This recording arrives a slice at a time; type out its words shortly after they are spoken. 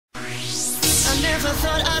Never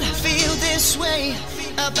thought I'd feel this way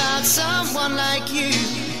about someone like you.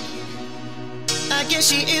 I guess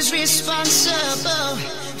she is responsible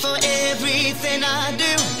for everything I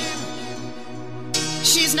do.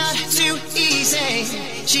 She's not too easy,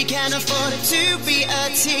 she can't afford to be a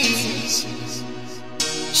tease.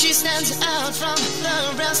 She stands out from the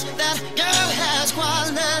rest, that girl has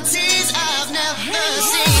qualities I've never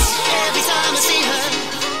seen. Every time I see her,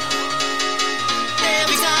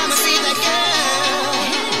 every time I see that girl,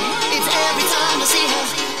 it's every time I see her,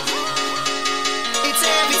 it's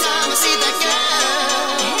every time I see that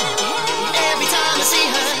girl, every time I see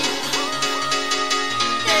her,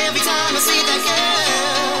 every time I see that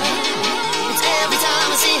girl, it's every time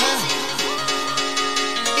I see her,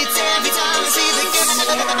 it's every time I see the girl.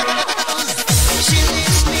 She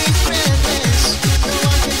leaves me breathless, no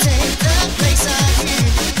one can take the place I hear.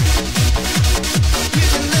 You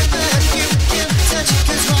can look but you can't touch,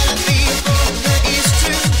 'cause what I feel for her is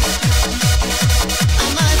true. I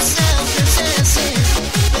might sound possessive,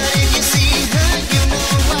 but if you see her, you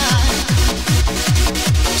know why.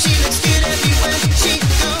 She looks good everywhere she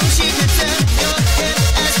goes, she could turn your head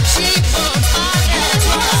as she walks by. That's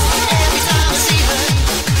why every time I see her,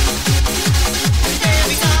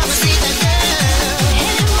 every time I see that girl,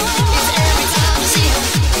 it's every time I see her,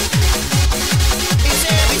 it's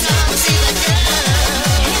every time I see that girl,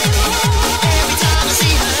 every time I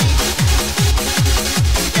see her,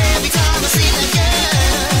 every time I see that girl,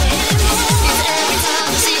 it's every time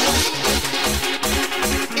I see her,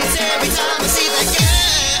 it's every time I see that girl.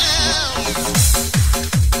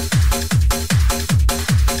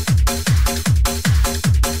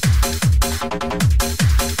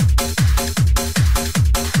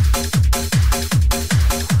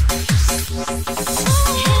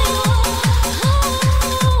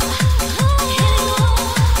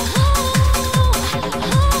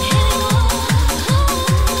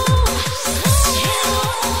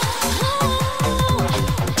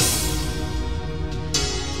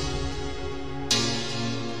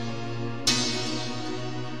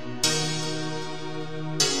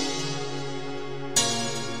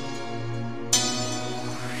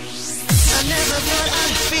 I never thought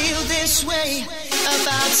I'd feel this way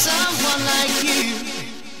about someone like you.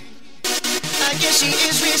 I guess she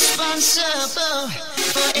is responsible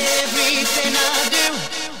for everything I do.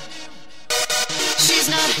 She's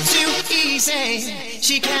not too easy,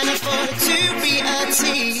 she can't afford to be a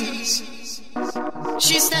tease.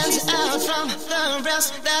 She stands out from the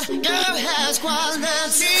rest, that girl has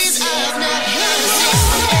qualities I've never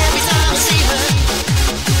seen.